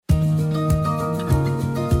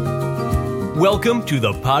Welcome to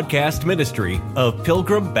the podcast ministry of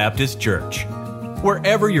Pilgrim Baptist Church.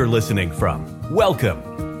 Wherever you're listening from,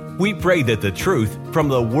 welcome. We pray that the truth from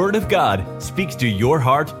the Word of God speaks to your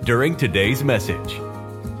heart during today's message.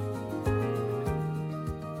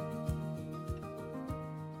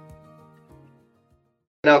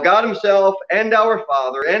 Now God himself and our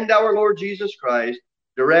Father and our Lord Jesus Christ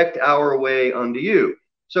direct our way unto you.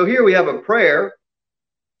 So here we have a prayer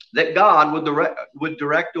that God would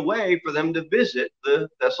direct a way for them to visit the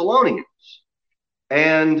Thessalonians.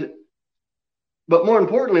 But more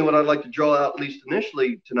importantly, what I'd like to draw out, at least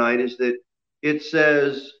initially tonight, is that it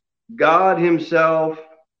says God himself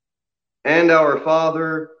and our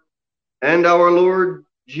Father and our Lord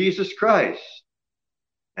Jesus Christ.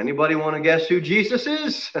 Anybody want to guess who Jesus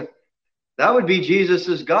is? That would be Jesus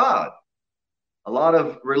as God. A lot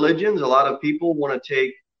of religions, a lot of people want to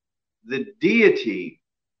take the deity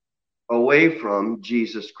away from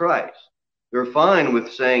Jesus Christ. They're fine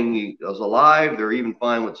with saying he was alive. They're even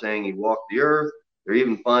fine with saying he walked the earth. They're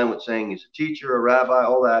even fine with saying he's a teacher, a rabbi,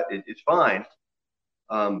 all that. It's fine.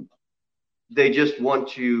 They just want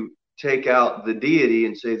to take out the deity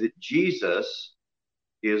and say that Jesus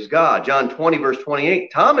is God. John 20, verse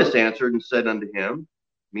 28, Thomas answered and said unto him,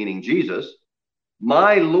 meaning Jesus,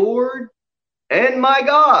 my Lord and my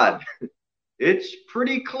God. It's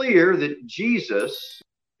pretty clear that Jesus,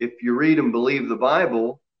 if you read and believe the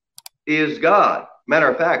Bible, is God. Matter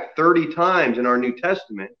of fact, 30 times in our New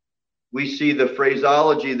Testament, we see the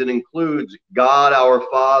phraseology that includes God our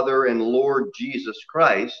Father and Lord Jesus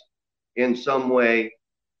Christ in some way.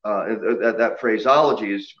 That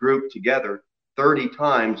phraseology is grouped together 30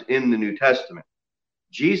 times in the New Testament.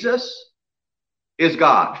 Jesus is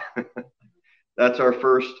God. That's our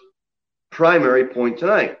first primary point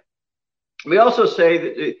tonight. We also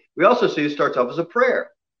see it starts off as a prayer.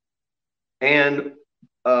 And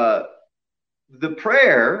the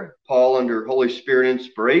prayer, Paul, under Holy Spirit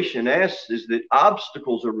inspiration, asks is that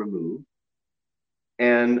obstacles are removed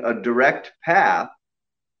and a direct path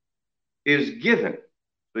is given.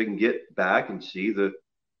 So we can get back and see the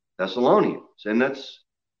Thessalonians. And that's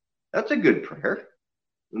a good prayer.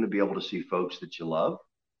 You want to be able to see folks that you love.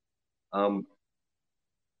 But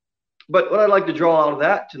what I'd like to draw out of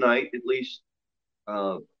that tonight, at least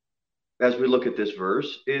as we look at this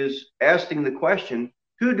verse, is asking the question,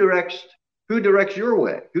 who directs your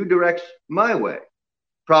way? Who directs my way?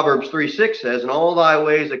 Proverbs 3:6 says, in all thy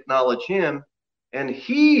ways acknowledge him, and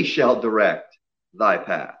he shall direct thy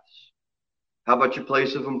paths. How about your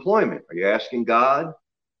place of employment? Are you asking God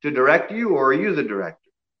to direct you, or are you the director?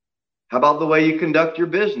 How about the way you conduct your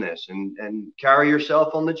business and carry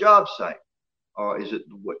yourself on the job site? Is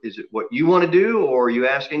it what you want to do, or are you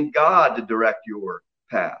asking God to direct your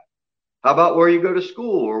path? How about where you go to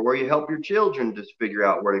school, or where you help your children to figure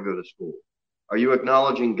out where to go to school? Are you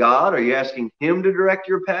acknowledging God? Are you asking him to direct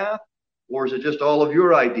your path? Or is it just all of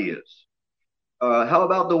your ideas? How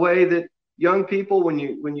about the way that young people, when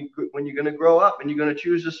you're going to grow up and you're going to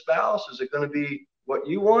choose a spouse, is it going to be what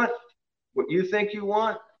you want, what you think you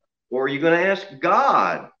want? Or are you going to ask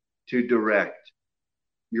God to direct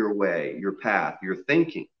your way, your path, your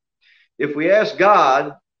thinking? If we ask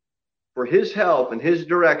God for his help and his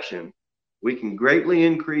direction, we can greatly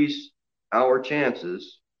increase our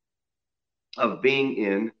chances of being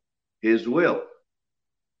in his will.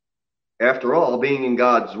 After all, being in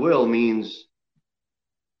God's will means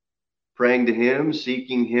praying to him,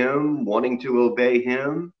 seeking him, wanting to obey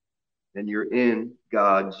him, and you're in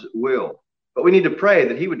God's will. But we need to pray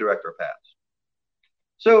that he would direct our paths.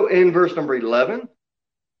 So in verse number 11,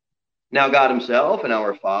 now God himself and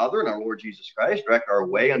our Father and our Lord Jesus Christ direct our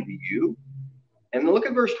way unto you. And look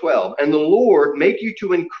at verse 12. And the Lord make you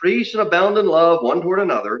to increase and abound in love one toward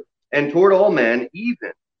another and toward all men,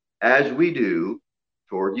 even as we do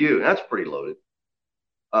toward you. That's pretty loaded.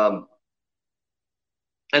 And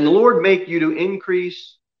the Lord make you to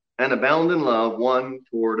increase and abound in love one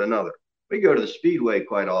toward another. We go to the Speedway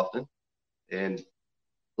quite often and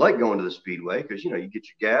like going to the Speedway because, you get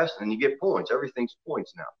your gas and you get points. Everything's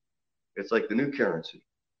points now. It's like the new currency.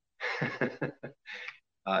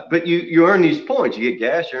 But you earn these points. You get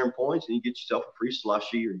gas, you earn points, and you get yourself a free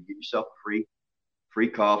slushie, or you get yourself a free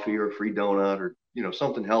coffee or a free donut, or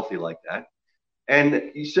something healthy like that.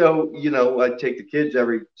 And so I take the kids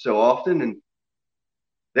every so often, and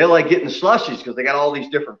they like getting slushies because they got all these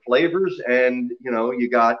different flavors, and you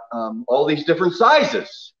got all these different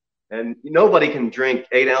sizes, and nobody can drink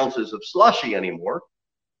 8 ounces of slushie anymore.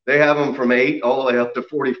 They have them from 8 all the way up to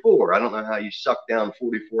 44. I don't know how you suck down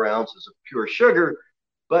 44 ounces of pure sugar,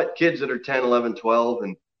 but kids that are 10, 11, 12,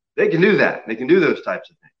 and they can do that. They can do those types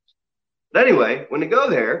of things. But anyway, when they go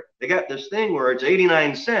there, they got this thing where it's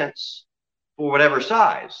 89 cents for whatever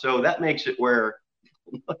size. So that makes it where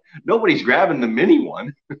nobody's grabbing the mini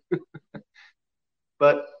one.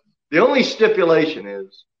 But the only stipulation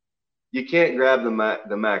is you can't grab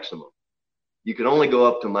the maximum. You can only go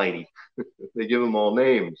up to mighty. They give them all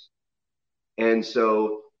names. And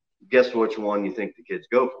so guess which one you think the kids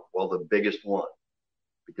go for? Well, the biggest one,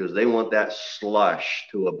 because they want that slush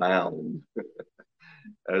to abound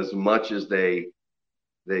as much as they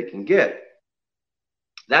can get.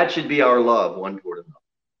 That should be our love one toward another.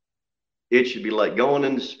 It should be like going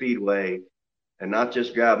into Speedway and not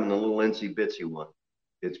just grabbing the little insy bitsy one.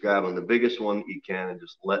 It's grabbing the biggest one you can and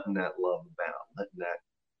just letting that love abound,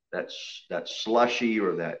 letting that slushy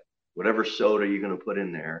or that whatever soda you're going to put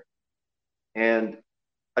in there. And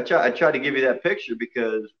I try to give you that picture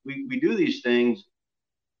because we do these things.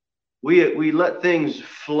 We let things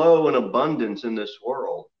flow in abundance in this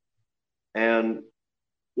world. And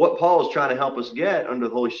what Paul is trying to help us get under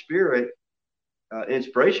the Holy Spirit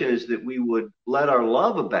inspiration is that we would let our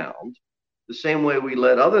love abound the same way we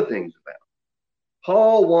let other things abound.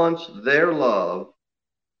 Paul wants their love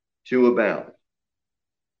to abound.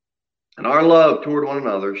 And our love toward one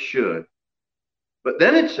another should. But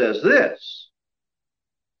then it says this,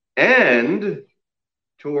 and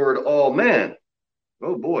toward all men.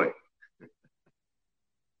 Oh boy.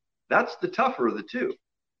 That's the tougher of the two.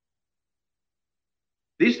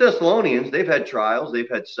 These Thessalonians, they've had trials, they've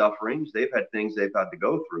had sufferings, they've had things they've had to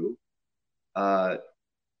go through,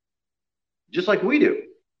 just like we do,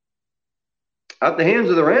 at the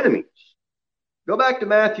hands of their enemies. Go back to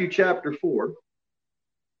Matthew chapter 4.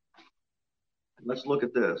 Let's look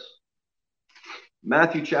at this.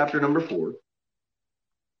 Matthew chapter number 4.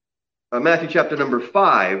 Matthew chapter number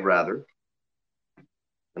 5, rather.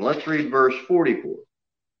 And let's read verse 44.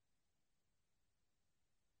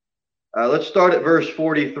 Let's start at verse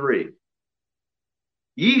 43.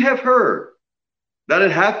 Ye have heard that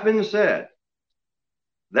it hath been said,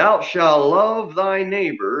 thou shalt love thy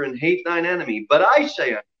neighbor and hate thine enemy. But I say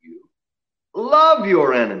unto you, love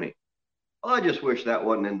your enemy. Well, I just wish that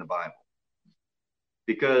wasn't in the Bible,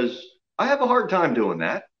 because I have a hard time doing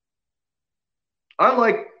that. I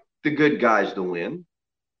like the good guys to win.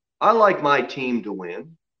 I like my team to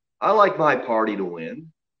win. I like my party to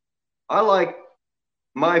win. I like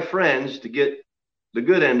my friends to get the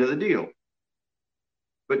good end of the deal.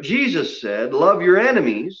 But Jesus said, love your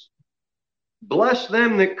enemies, bless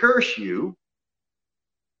them that curse you.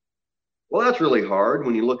 Well, that's really hard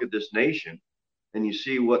when you look at this nation and you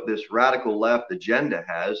see what this radical left agenda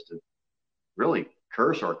has to really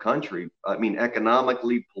curse our country. I mean,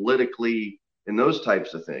 economically, politically, and those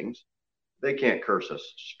types of things. They can't curse us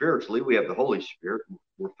spiritually. We have the Holy Spirit.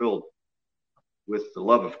 We're filled with the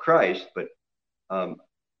love of Christ. But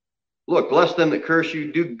look, bless them that curse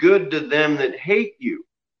you. Do good to them that hate you.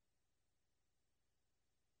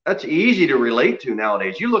 That's easy to relate to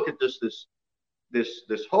nowadays. You look at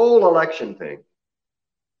this whole election thing,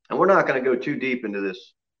 and we're not going to go too deep into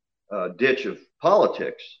this ditch of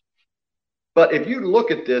politics. But if you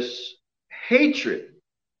look at this hatred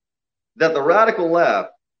that the radical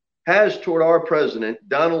left has toward our president,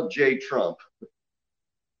 Donald J. Trump,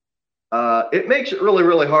 it makes it really,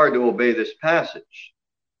 really hard to obey this passage.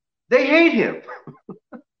 They hate him.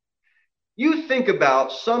 You think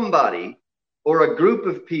about somebody or a group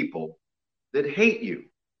of people that hate you.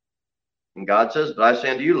 And God says, but I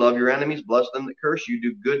say unto you, love your enemies, bless them that curse you,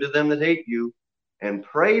 do good to them that hate you, and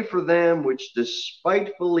pray for them which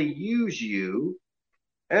despitefully use you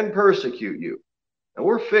and persecute you. And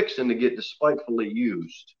we're fixing to get despitefully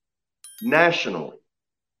used nationally.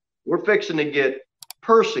 We're fixing to get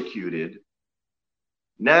persecuted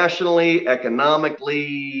nationally,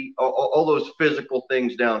 economically, all those physical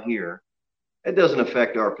things down here. It doesn't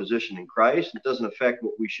affect our position in Christ. It doesn't affect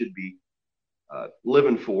what we should be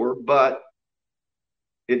living for, but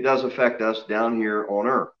it does affect us down here on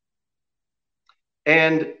earth.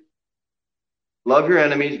 And love your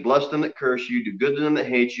enemies, bless them that curse you, do good to them that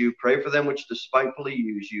hate you, pray for them which despitefully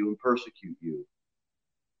use you and persecute you.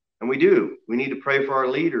 And we do. We need to pray for our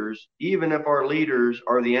leaders, even if our leaders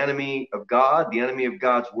are the enemy of God, the enemy of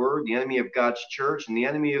God's word, the enemy of God's church, and the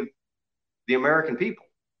enemy of the American people.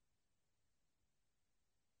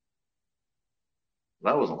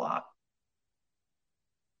 That was a lot.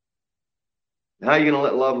 How are you going to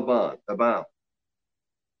let love abound?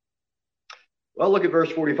 Well, look at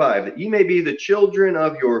verse 45. That ye may be the children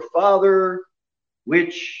of your Father,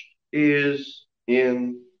 which is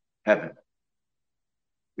in heaven.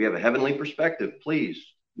 We have a heavenly perspective, please.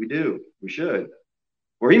 We do. We should.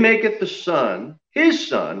 For he maketh the sun, his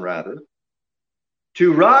son rather,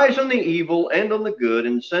 to rise on the evil and on the good,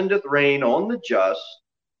 and sendeth rain on the just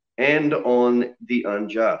and on the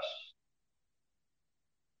unjust.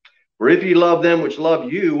 For if ye love them which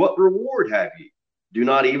love you, what reward have ye? Do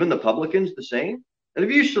not even the publicans the same? And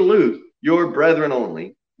if you salute your brethren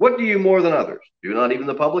only, what do you more than others? Do not even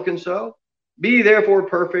the publicans so? Be therefore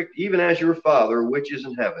perfect, even as your Father which is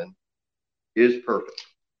in heaven is perfect.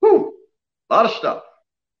 Whew, a lot of stuff.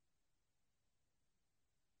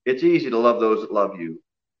 It's easy to love those that love you.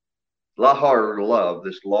 A lot harder to love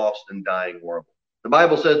this lost and dying world. The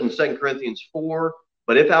Bible says in 2 Corinthians 4,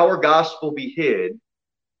 but if our gospel be hid,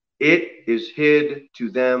 it is hid to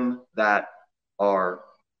them that are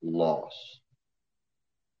lost.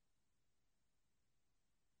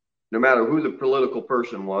 No matter who the political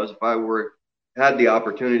person was, if I had the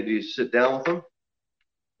opportunity to sit down with them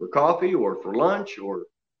for coffee or for lunch, or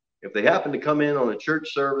if they happened to come in on a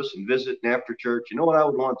church service and visit and after church, you know what I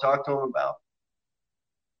would want to talk to them about?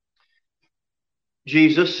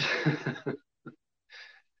 Jesus.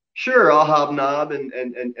 Sure, I'll hobnob and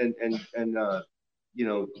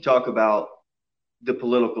talk about the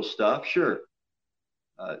political stuff. Sure.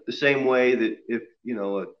 The same way that if,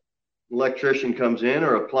 an electrician comes in,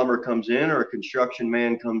 or a plumber comes in, or a construction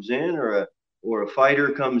man comes in, or a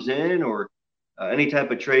fighter comes in, or any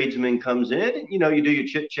type of tradesman comes in, you do your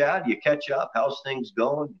chit chat, you catch up. How's things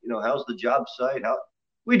going? How's the job site?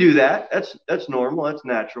 We do that. That's normal. That's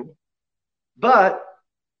natural. But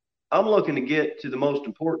I'm looking to get to the most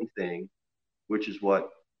important thing, which is what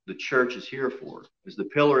the church is here for, is the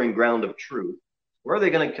pillar and ground of truth. Where are they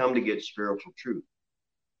going to come to get spiritual truth?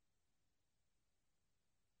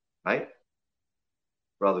 Right?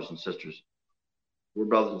 Brothers and sisters. We're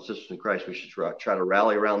brothers and sisters in Christ. We should try to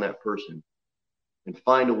rally around that person and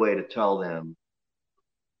find a way to tell them,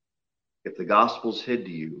 if the gospel's hid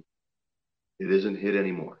to you, it isn't hid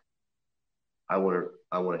anymore. I want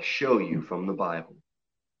to show you from the Bible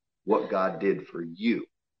what God did for you.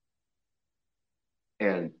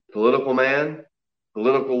 And political man,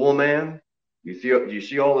 political woman, you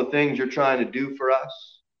see all the things you're trying to do for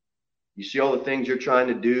us. You see all the things you're trying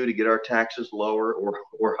to do to get our taxes lower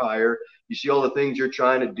or higher. You see all the things you're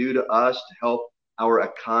trying to do to us to help our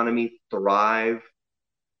economy thrive.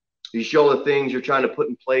 You see all the things you're trying to put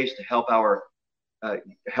in place to help our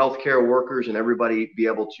healthcare workers and everybody be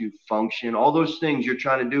able to function. All those things you're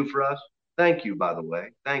trying to do for us. Thank you, by the way.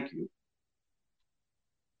 Thank you.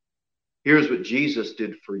 Here's what Jesus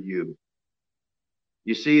did for you.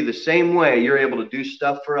 You see, the same way you're able to do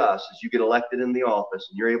stuff for us as you get elected in the office,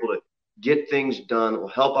 and you're able to get things done that will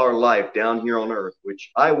help our life down here on earth,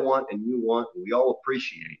 which I want and you want and we all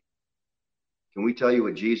appreciate. Can we tell you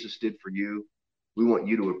what Jesus did for you? We want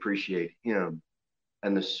you to appreciate him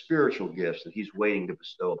and the spiritual gifts that he's waiting to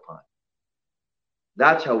bestow upon you.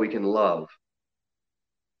 That's how we can love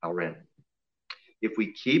our enemy. If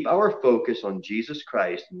we keep our focus on Jesus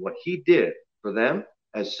Christ and what he did for them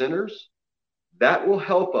as sinners, that will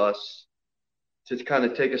help us to kind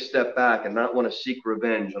of take a step back and not want to seek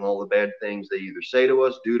revenge on all the bad things they either say to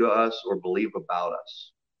us, do to us, or believe about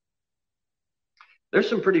us. There's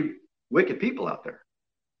some pretty wicked people out there.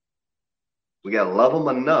 We got to love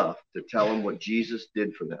them enough to tell them what Jesus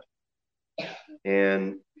did for them.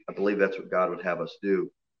 And I believe that's what God would have us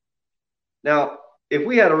do. Now, if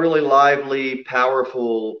we had a really lively,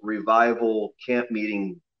 powerful revival camp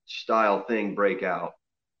meeting style thing break out,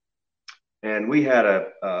 and we had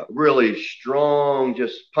a really strong,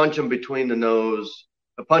 just punch them between the nose,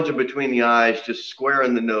 a punch them between the eyes, just square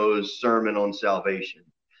in the nose sermon on salvation.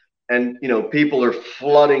 And, people are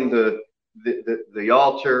flooding the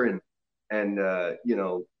altar and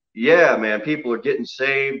yeah, man, people are getting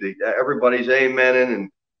saved. Everybody's amening.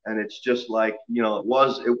 And it's just like,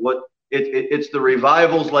 it's the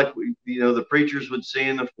revivals like, the preachers would see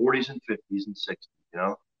in the 40s and 50s and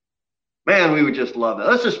 60s, Man, we would just love that.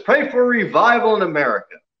 Let's just pray for revival in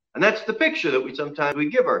America. And that's the picture that we sometimes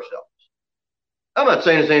give ourselves. I'm not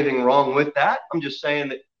saying there's anything wrong with that. I'm just saying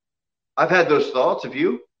that I've had those thoughts of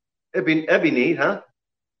you. That'd be neat, huh?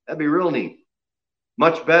 That'd be real neat.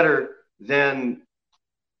 Much better than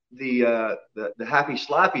the happy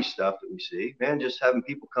slappy stuff that we see. Man, just having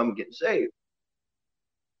people come and get saved.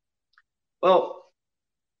 Well,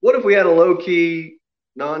 what if we had a low-key,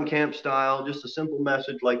 non-camp style, just a simple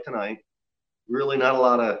message like tonight? Really not a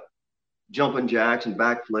lot of jumping jacks and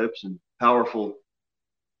backflips and powerful,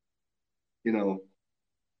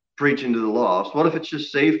 preaching to the lost. What if it's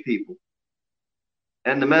just save people?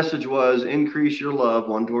 And the message was increase your love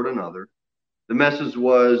one toward another. The message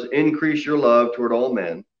was increase your love toward all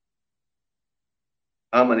men.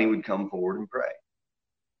 How many would come forward and pray?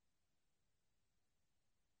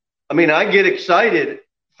 I mean, I get excited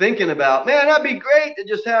thinking about, man, that'd be great to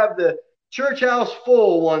just have the church house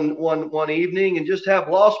full one evening and just have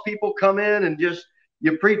lost people come in and just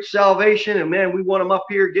you preach salvation and man, we want them up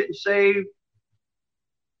here getting saved.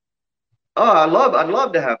 Oh, I'd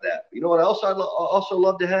love to have that. You know what else I'd also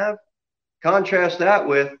love to have? Contrast that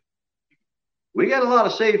with we got a lot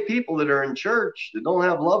of saved people that are in church that don't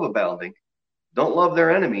have love abounding, don't love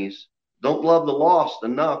their enemies, don't love the lost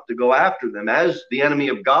enough to go after them as the enemy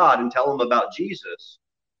of God and tell them about Jesus.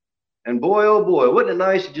 And boy, oh boy, wouldn't it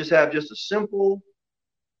nice to just have just a simple,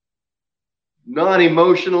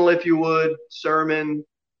 non-emotional, if you would, sermon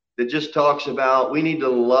that just talks about we need to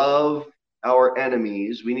love our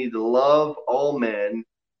enemies. We need to love all men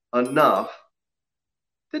enough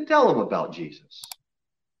to tell them about Jesus.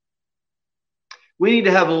 We need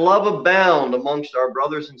to have love abound amongst our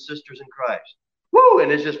brothers and sisters in Christ. Woo!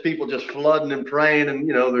 And it's just people just flooding and praying, and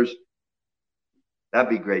that'd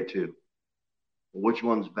be great too. Which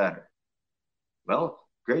one's better? Well,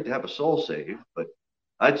 great to have a soul saved, but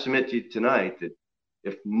I'd submit to you tonight that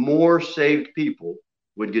if more saved people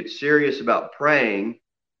would get serious about praying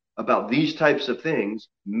about these types of things,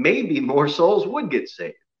 maybe more souls would get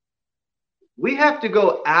saved. We have to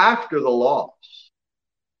go after the lost.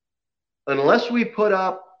 Unless we put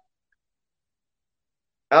up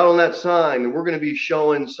out on that sign that we're going to be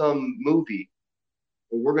showing some movie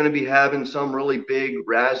or we're going to be having some really big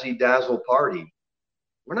razzle-dazzle party,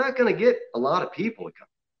 we're not going to get a lot of people to come.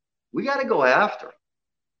 We got to go after them.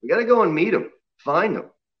 We got to go and meet them, find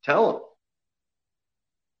them, tell them.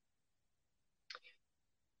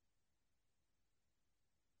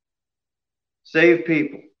 Save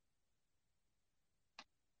people.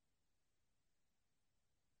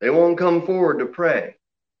 They won't come forward to pray.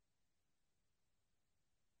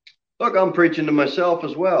 Look, I'm preaching to myself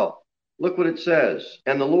as well. Look what it says.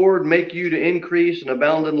 And the Lord make you to increase and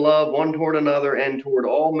abound in love one toward another and toward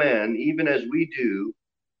all men, even as we do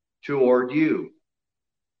toward you.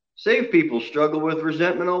 Saved people struggle with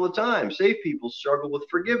resentment all the time. Saved people struggle with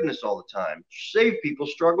forgiveness all the time. Saved people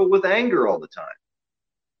struggle with anger all the time.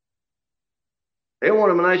 They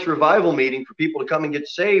want a nice revival meeting for people to come and get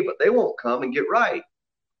saved, but they won't come and get right.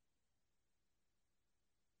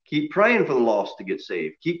 Keep praying for the lost to get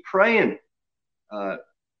saved. Keep praying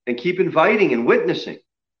and keep inviting and witnessing.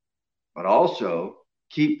 But also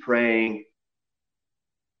keep praying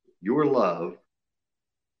your love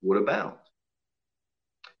would abound.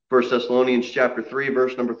 1 Thessalonians chapter 3,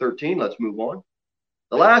 verse number 13. Let's move on.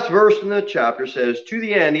 The last verse in the chapter says, to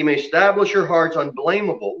the end he may establish your hearts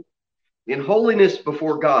unblameable in holiness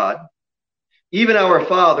before God, even our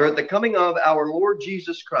Father, at the coming of our Lord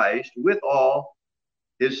Jesus Christ with all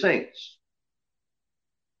his saints.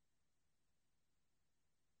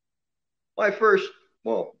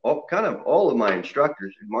 Kind of all of my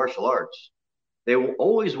instructors in martial arts, they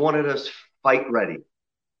always wanted us fight ready.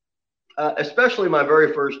 Especially my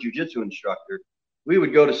very first jiu-jitsu instructor. We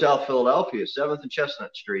would go to South Philadelphia, 7th and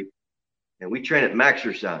Chestnut Street, and we train at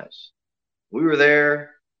Maxercise. We were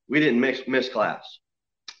there. We didn't miss class.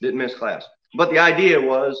 But the idea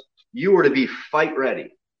was you were to be fight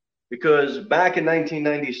ready. Because back in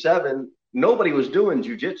 1997, nobody was doing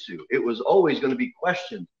jiu-jitsu. It was always going to be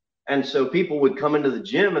questioned. And so people would come into the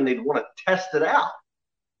gym and they'd want to test it out.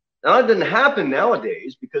 Now, that didn't happen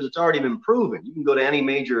nowadays because it's already been proven. You can go to any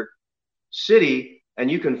major city and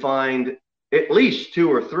you can find at least 2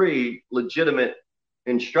 or 3 legitimate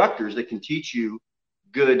instructors that can teach you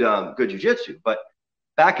good jiu-jitsu. But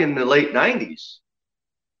back in the late 90s,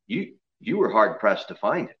 you were hard-pressed to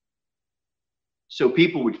find it. So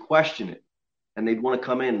people would question it, and they'd want to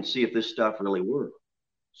come in and see if this stuff really worked.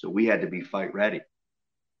 So we had to be fight ready.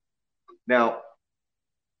 Now,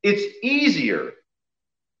 it's easier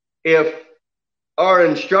if our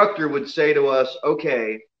instructor would say to us,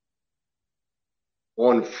 okay,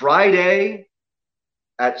 on Friday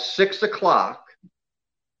at 6 o'clock,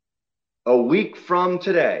 a week from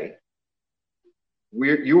today,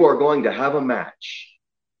 you are going to have a match.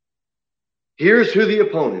 Here's who the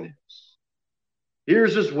opponent is.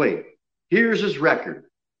 Here's his weight. Here's his record.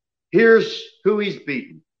 Here's who he's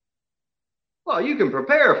beaten. Well, you can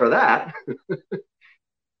prepare for that.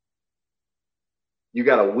 You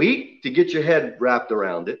got a week to get your head wrapped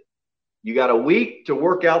around it. You got a week to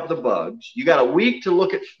work out the bugs. You got a week to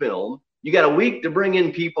look at film. You got a week to bring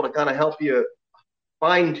in people to kind of help you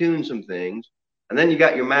fine-tune some things. And then you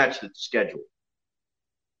got your match that's scheduled.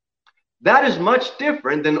 That is much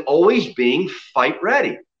different than always being fight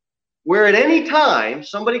ready, where at any time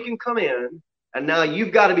somebody can come in and now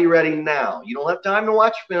you've got to be ready now. You don't have time to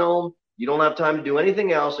watch film. You don't have time to do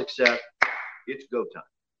anything else except it's go time.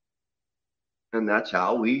 And that's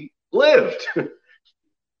how we lived.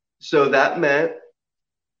 So that meant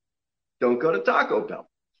don't go to Taco Bell.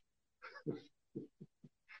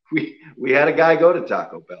 We had a guy go to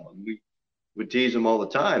Taco Bell, and we would tease him all the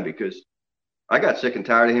time because I got sick and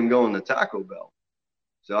tired of him going to Taco Bell.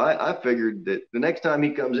 So I figured that the next time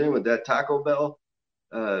he comes in with that Taco Bell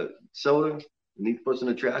soda and he puts in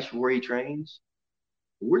the trash before he trains,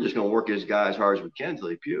 we're just going to work this guy as hard as we can until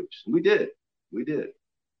he pukes. And we did. We did.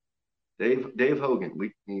 Dave Hogan,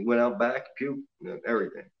 he went out back, puked,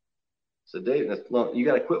 everything. So Dave, you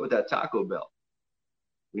got to quit with that Taco Bell.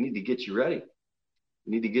 We need to get you ready.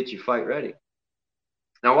 We need to get you fight ready.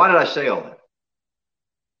 Now, why did I say all that?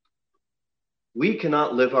 We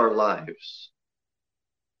cannot live our lives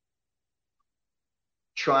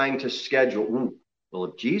trying to schedule, well,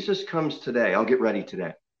 if Jesus comes today, I'll get ready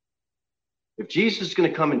today. If Jesus is going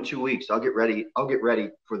to come in 2 weeks, I'll get ready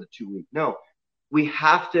for the 2 weeks. No, we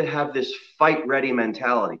have to have this fight ready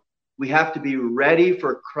mentality. We have to be ready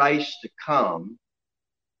for Christ to come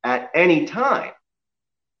at any time.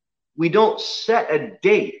 We don't set a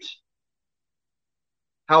date.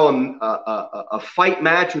 How a fight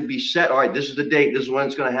match would be set. All right, this is the date. This is when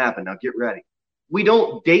it's going to happen. Now get ready. We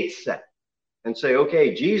don't date set and say,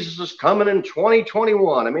 okay, Jesus is coming in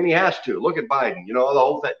 2021. I mean, he has to. Look at Biden, the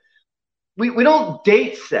whole thing. We don't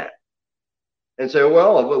date set and say,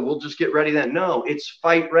 well, we'll just get ready then. No, it's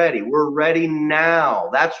fight ready. We're ready now.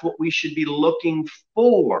 That's what we should be looking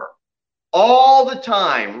for all the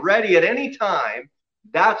time, ready at any time.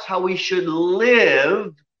 That's how we should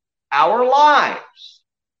live our lives.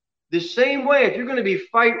 The same way, if you're going to be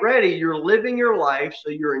fight ready, you're living your life so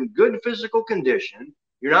you're in good physical condition.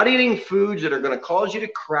 You're not eating foods that are going to cause you to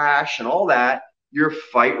crash and all that. You're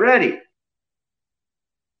fight ready.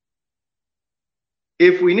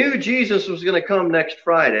 If we knew Jesus was going to come next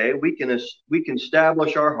Friday, we can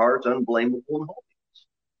establish our hearts unblameable and holiness.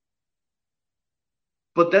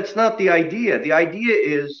 But that's not the idea. The idea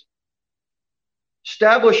is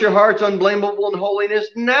establish your hearts unblameable and holiness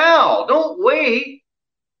now. Don't wait.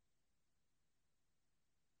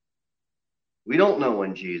 We don't know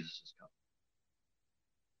when Jesus is coming.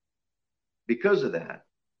 Because of that,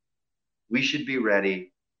 we should be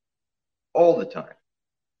ready all the time.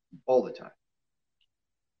 All the time.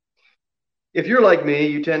 If you're like me,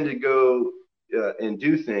 you tend to go and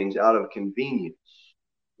do things out of convenience.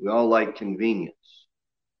 We all like convenience.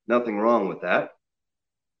 Nothing wrong with that.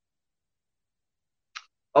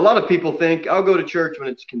 A lot of people think, I'll go to church when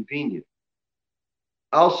it's convenient.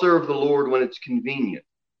 I'll serve the Lord when it's convenient.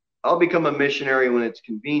 I'll become a missionary when it's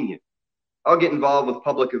convenient. I'll get involved with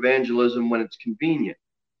public evangelism when it's convenient.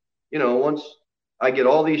 Once I get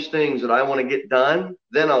all these things that I want to get done,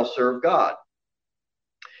 then I'll serve God.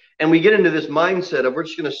 And we get into this mindset of we're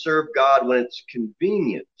just going to serve God when it's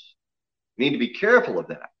convenient. We need to be careful of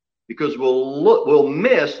that because we'll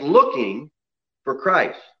miss looking for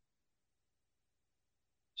Christ.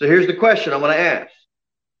 So here's the question I want to ask.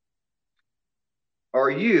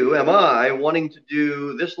 Am I wanting to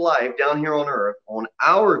do this life down here on earth on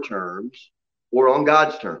our terms or on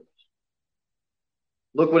God's terms?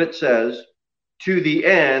 Look what it says. To the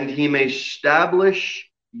end, he may establish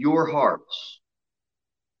your hearts.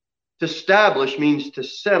 To establish means to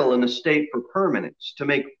settle in a state for permanence, to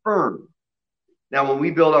make firm. Now, when we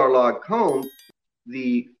build our log home,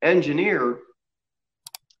 the engineer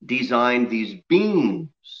designed these beams.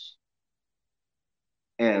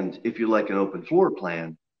 And if you like an open floor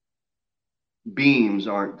plan, beams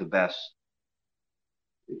aren't the best.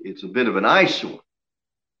 It's a bit of an eyesore.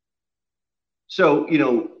 So,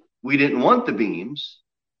 we didn't want the beams,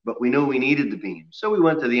 but we knew we needed the beams. So we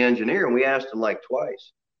went to the engineer and we asked him like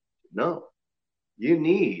twice. No, you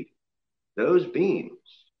need those beams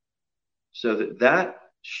so that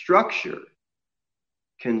structure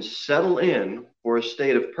can settle in for a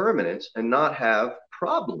state of permanence and not have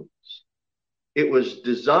problems. It was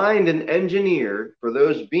designed and engineered for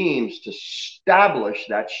those beams to establish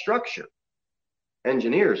that structure.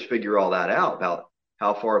 Engineers figure all that out about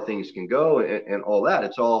how far things can go and all that.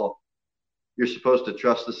 It's all, you're supposed to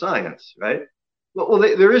trust the science, right? Well,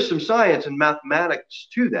 there is some science and mathematics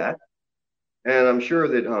to that. And I'm sure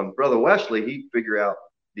that Brother Wesley, he'd figure out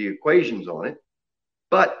the equations on it.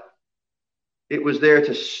 But it was there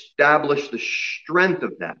to establish the strength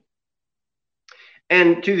of that.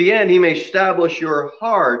 And to the end, he may establish your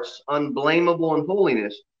hearts unblameable in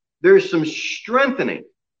holiness. There's some strengthening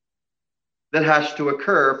that has to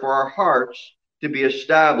occur for our hearts to be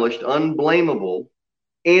established unblameable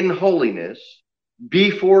in holiness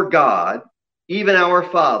before God, even our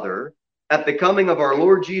Father, at the coming of our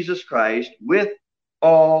Lord Jesus Christ with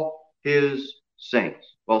all his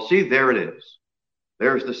saints. Well, see, there it is.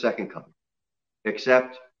 There's the second coming.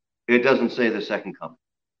 Except it doesn't say the second coming.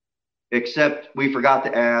 Except we forgot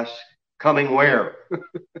to ask, coming where?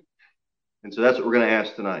 And so that's what we're going to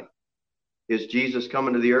ask tonight. Is Jesus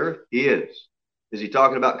coming to the earth? He is. Is he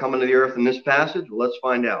talking about coming to the earth in this passage? Well, let's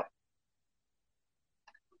find out.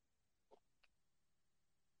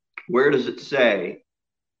 Where does it say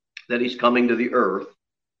that he's coming to the earth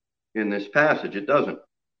in this passage? It doesn't.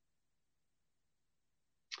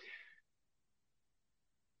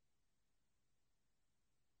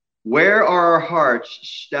 Where are our hearts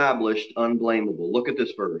established unblameable? Look at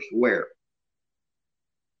this verse. Where?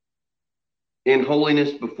 In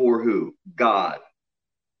holiness before who? God.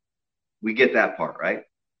 We get that part, right?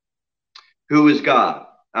 Who is God?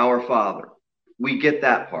 Our Father. We get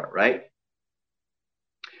that part, right?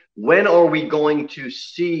 When are we going to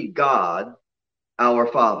see God, our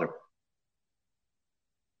Father?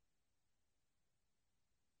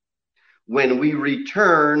 When we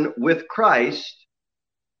return with Christ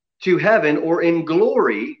to heaven or in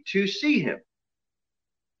glory to see him.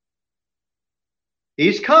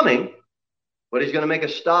 He's coming, but he's going to make a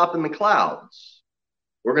stop in the clouds.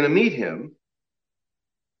 We're going to meet him.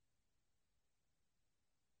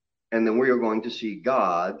 And then we are going to see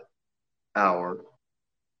God, our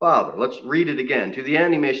Father. Let's read it again. To the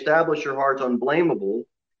end, he may establish your hearts unblameable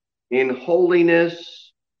in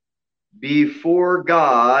holiness before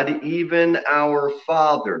God, even our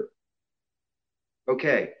Father.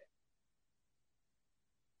 Okay.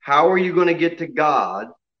 How are you going to get to God,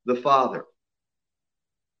 the Father?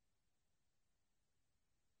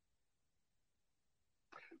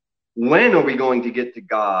 When are we going to get to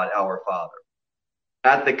God, our Father?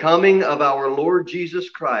 At the coming of our Lord Jesus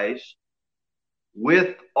Christ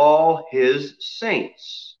with all his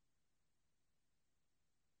saints.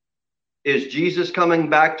 Is Jesus coming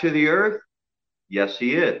back to the earth? Yes,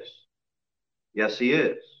 he is. Yes, he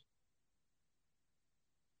is.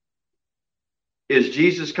 Is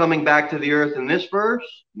Jesus coming back to the earth in this verse?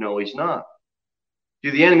 No, he's not.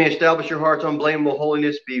 To the enemy, establish your hearts unblameable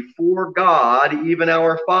holiness before God, even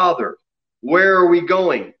our Father. Where are we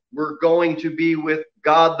going? We're going to be with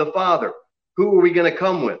God the Father. Who are we going to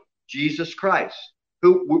come with? Jesus Christ.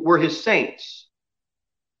 We're his saints.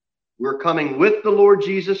 We're coming with the Lord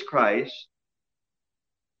Jesus Christ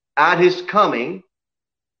at his coming.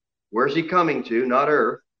 Where's he coming to? Not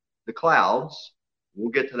earth, the clouds.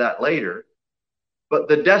 We'll get to that later. But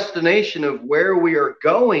the destination of where we are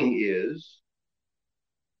going is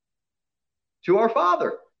to our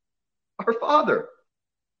Father. Our Father.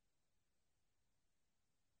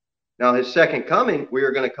 Now, his second coming, we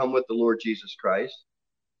are going to come with the Lord Jesus Christ.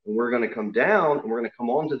 And we're going to come down and we're going to come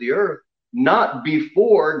onto the earth, not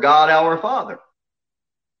before God our Father.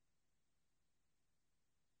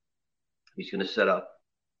 He's going to set up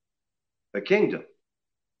a kingdom.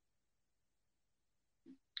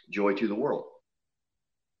 Joy to the world.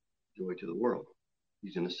 Joy to the world.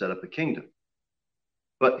 He's going to set up a kingdom.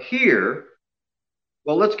 But here,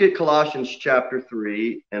 well, let's get Colossians chapter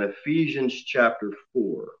 3 and Ephesians chapter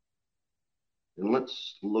 4. And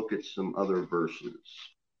let's look at some other verses.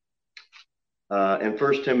 And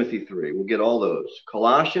 1 Timothy 3. We'll get all those.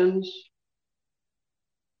 Colossians,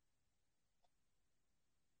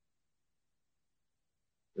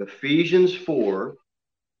 Ephesians 4,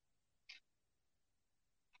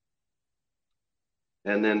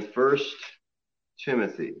 and then 1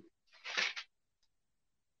 Timothy.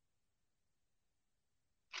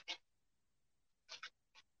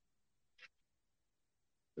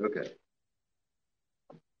 Okay.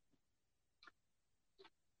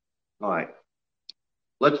 All right.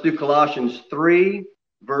 Let's do Colossians 3,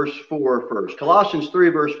 verse 4 first. Colossians 3,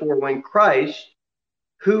 verse 4. When Christ,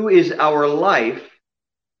 who is our life,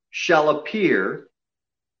 shall appear,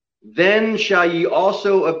 then shall ye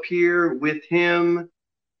also appear with him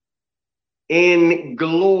in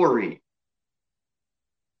glory.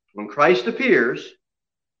 When Christ appears,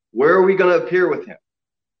 where are we going to appear with him?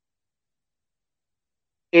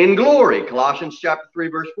 In glory. Colossians chapter 3,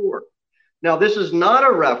 verse 4. Now, this is not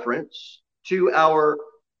a reference to our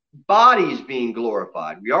bodies being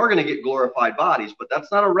glorified. We are going to get glorified bodies, but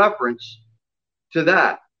that's not a reference to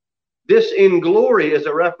that. This in glory is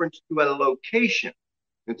a reference to a location.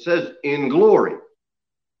 It says in glory.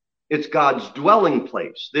 It's God's dwelling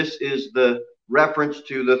place. This is the reference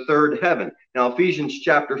to the third heaven. Now, Ephesians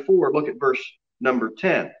chapter 4, look at verse number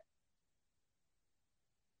 10.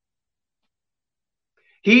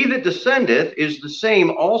 He that descendeth is the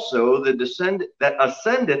same also that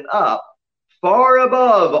ascendeth up far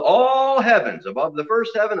above all heavens, above the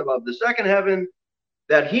first heaven, above the second heaven,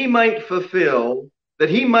 that he might fill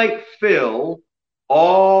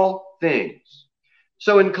all things.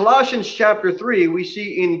 So in Colossians chapter 3, we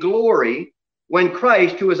see in glory, when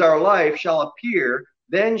Christ, who is our life, shall appear,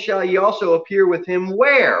 then shall ye also appear with him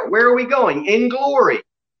where? Where are we going? In glory.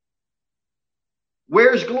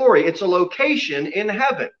 Where's glory? It's a location in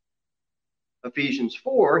heaven. Ephesians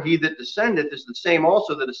 4, he that descendeth is the same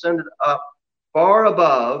also that ascended up far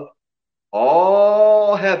above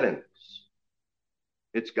all heavens.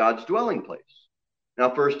 It's God's dwelling place.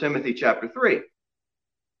 Now, 1 Timothy chapter 3,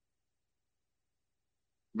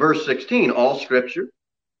 verse 16, all scripture.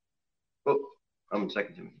 Oh, I'm in 2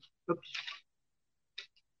 Timothy. Oops.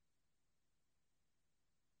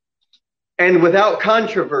 And without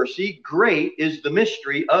controversy, great is the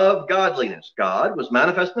mystery of godliness. God was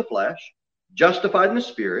manifest in the flesh, justified in the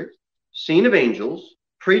spirit, seen of angels,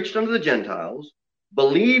 preached unto the Gentiles,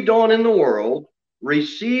 believed on in the world,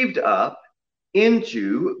 received up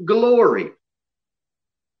into glory.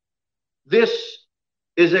 This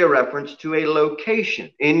is a reference to a location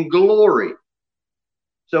in glory.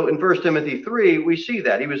 So in 1 Timothy 3, we see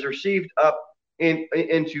that he was received up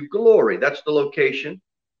into glory. That's the location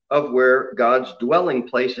of where God's dwelling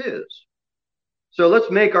place is. So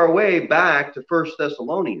let's make our way back to 1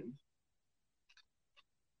 Thessalonians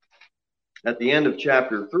at the end of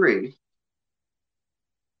chapter 3.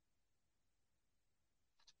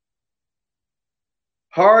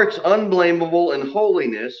 Hearts unblameable in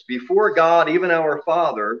holiness before God, even our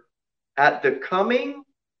Father, at the coming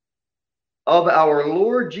of our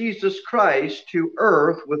Lord Jesus Christ to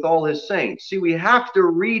earth with all his saints. See, we have to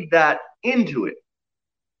read that into it.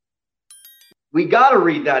 We got to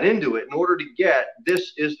read that into it in order to get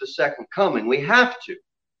this is the second coming. We have to.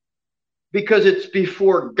 Because it's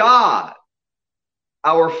before God,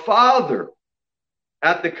 our Father,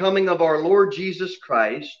 at the coming of our Lord Jesus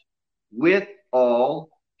Christ with all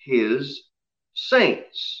his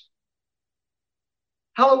saints.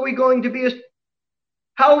 How are we going to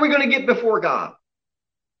get before God?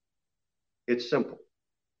 It's simple.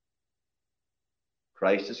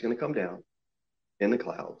 Christ is going to come down in the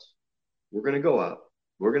clouds. We're going to go up.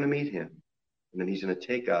 We're going to meet him. And then he's going to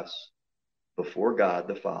take us before God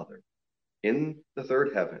the Father in the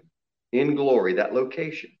third heaven, in glory, that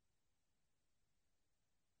location.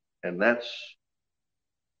 And that's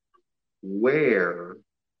where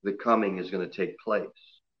the coming is going to take place.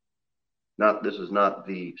 This is not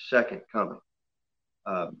the second coming.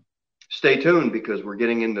 Stay tuned, because we're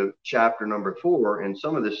getting into chapter number 4, and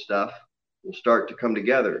some of this stuff will start to come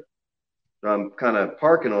together. So I'm kind of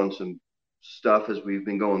parking on some stuff as we've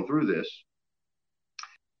been going through this.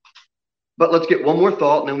 But let's get one more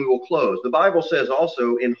thought and then we will close. The Bible says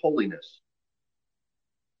also in holiness.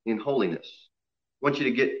 In holiness. I want you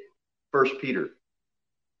to get 1 Peter.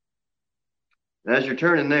 And as you're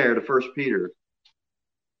turning there to 1 Peter,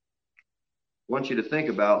 I want you to think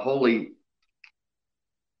about holy.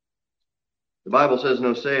 The Bible says in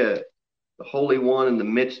Hosea, the Holy One in the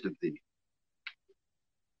midst of thee.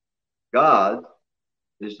 God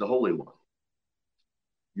is the Holy One.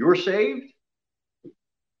 You're saved.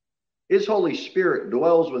 His Holy Spirit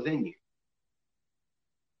dwells within you.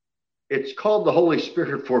 It's called the Holy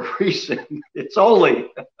Spirit for a reason. It's holy.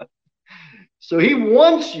 So he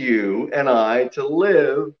wants you and I to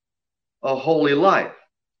live a holy life.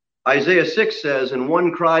 Isaiah 6 says, and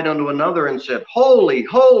one cried unto another and said, holy,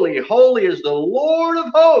 holy, holy is the Lord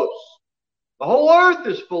of hosts. The whole earth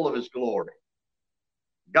is full of his glory.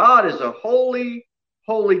 God is a holy,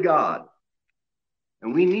 holy God.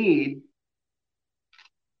 And we need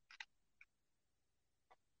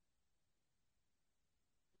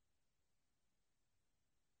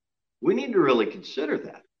to really consider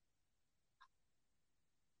that.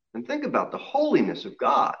 And think about the holiness of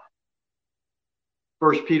God.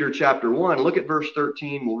 1 Peter chapter 1, look at verse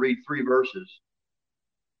 13. We'll read 3 verses.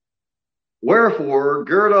 Wherefore,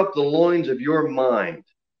 gird up the loins of your mind.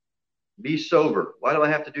 Be sober. Why do I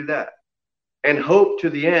have to do that? And hope to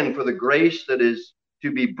the end for the grace that is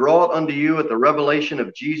to be brought unto you at the revelation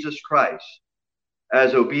of Jesus Christ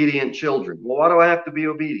as obedient children. Well, why do I have to be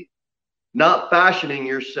obedient? Not fashioning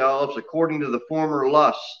yourselves according to the former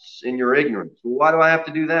lusts in your ignorance. Well, why do I have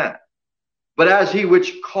to do that? But as he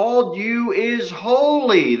which called you is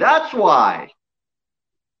holy. That's why.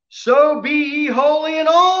 So be ye holy in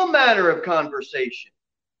all manner of conversation,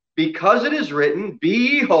 because it is written, be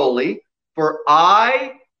ye holy, for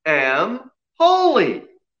I am holy.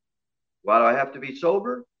 Why do I have to be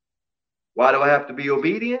sober? Why do I have to be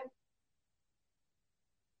obedient?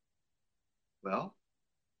 Well,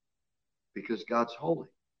 because God's holy.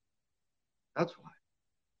 That's why.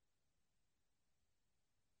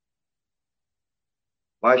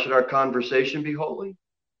 Why should our conversation be holy?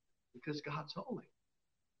 Because God's holy.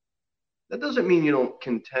 That doesn't mean you don't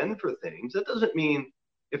contend for things. That doesn't mean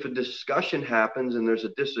if a discussion happens and there's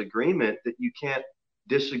a disagreement that you can't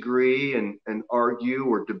disagree and argue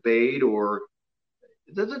or debate, or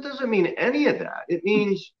that doesn't mean any of that. It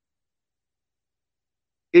means,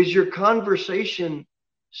 is your conversation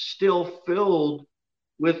still filled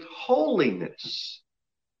with holiness?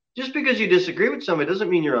 Just because you disagree with somebody doesn't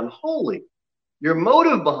mean you're unholy. Your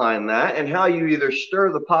motive behind that and how you either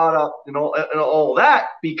stir the pot up and all that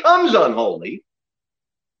becomes unholy.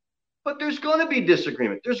 But there's going to be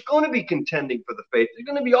disagreement. There's going to be contending for the faith. There's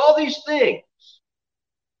going to be all these things.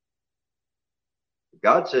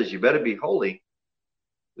 God says you better be holy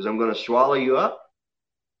because I'm going to swallow you up.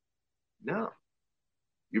 No.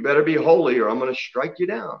 You better be holy or I'm going to strike you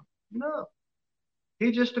down. No.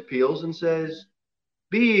 He just appeals and says,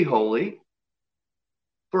 be ye holy,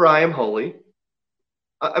 for I am holy.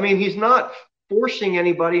 I mean, he's not forcing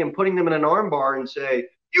anybody and putting them in an armbar and say,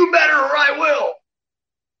 you better or I will.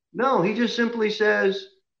 No, he just simply says,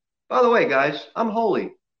 by the way, guys, I'm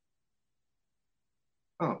holy.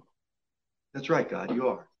 Oh, that's right, God, you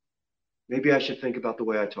are. Maybe I should think about the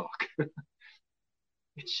way I talk.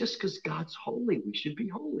 It's just because God's holy. We should be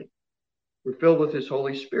holy. We're filled with his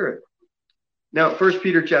Holy Spirit. Now, 1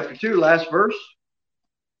 Peter chapter 2, last verse.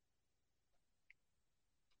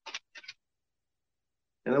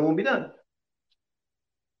 And then we'll be done.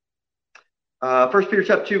 1 Peter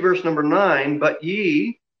chapter 2, verse number 9. But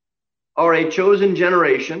ye are a chosen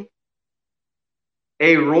generation,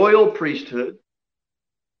 a royal priesthood,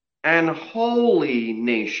 an holy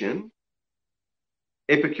nation,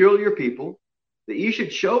 a peculiar people, that ye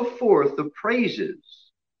should show forth the praises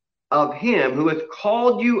of him who hath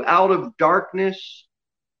called you out of darkness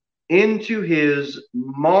into his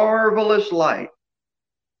marvelous light.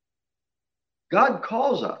 God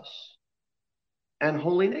calls us an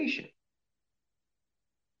holy nation.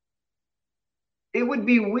 It would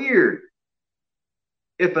be weird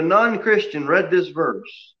if a non-Christian read this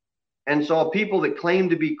verse and saw people that claim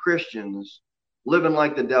to be Christians living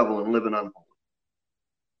like the devil and living unholy.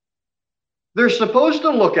 They're supposed to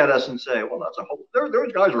look at us and say, well, that's a holy,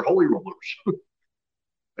 those guys are holy rollers.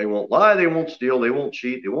 They won't lie, they won't steal, they won't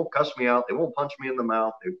cheat, they won't cuss me out, they won't punch me in the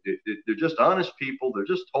mouth. They're just honest people, they're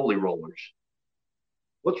just holy rollers.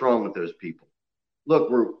 What's wrong with those people?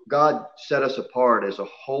 Look, God set us apart as a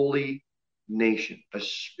holy nation.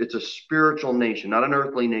 It's a spiritual nation, not an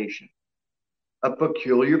earthly nation. A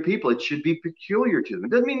peculiar people. It should be peculiar to them.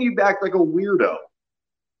 It doesn't mean you act like a weirdo.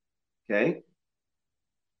 Okay?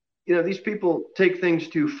 You know, these people take things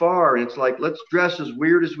too far, and it's like, let's dress as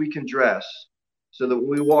weird as we can dress so that when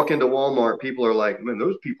we walk into Walmart, people are like, man,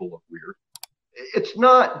 those people look weird. It's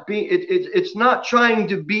not trying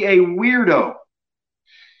to be a weirdo.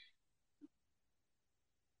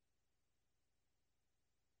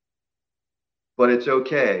 But it's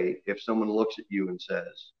okay if someone looks at you and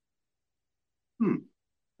says,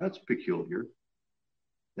 that's peculiar.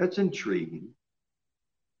 That's intriguing.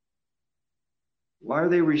 Why are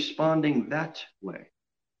they responding that way?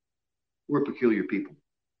 We're peculiar people.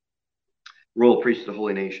 Royal priests of the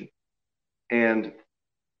holy nation. And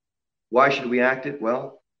why should we act it?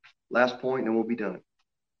 Well, last point, and we'll be done.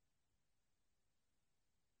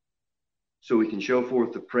 So we can show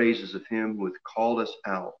forth the praises of him who hath called us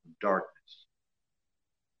out of darkness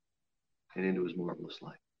and into his marvelous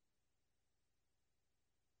light.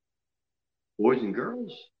 Boys and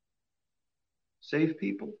girls, saved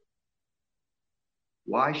people,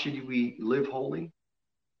 why should we live holy?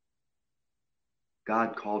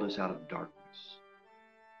 God called us out of darkness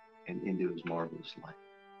and into his marvelous light.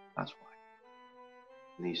 That's why.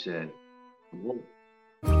 And he said, I'm holy.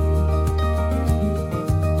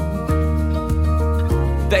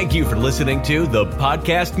 Thank you for listening to the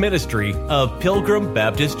podcast ministry of Pilgrim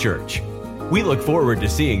Baptist Church. We look forward to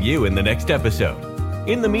seeing you in the next episode.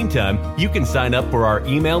 In the meantime, you can sign up for our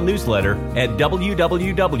email newsletter at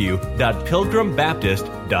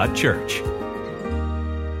www.pilgrimbaptist.church.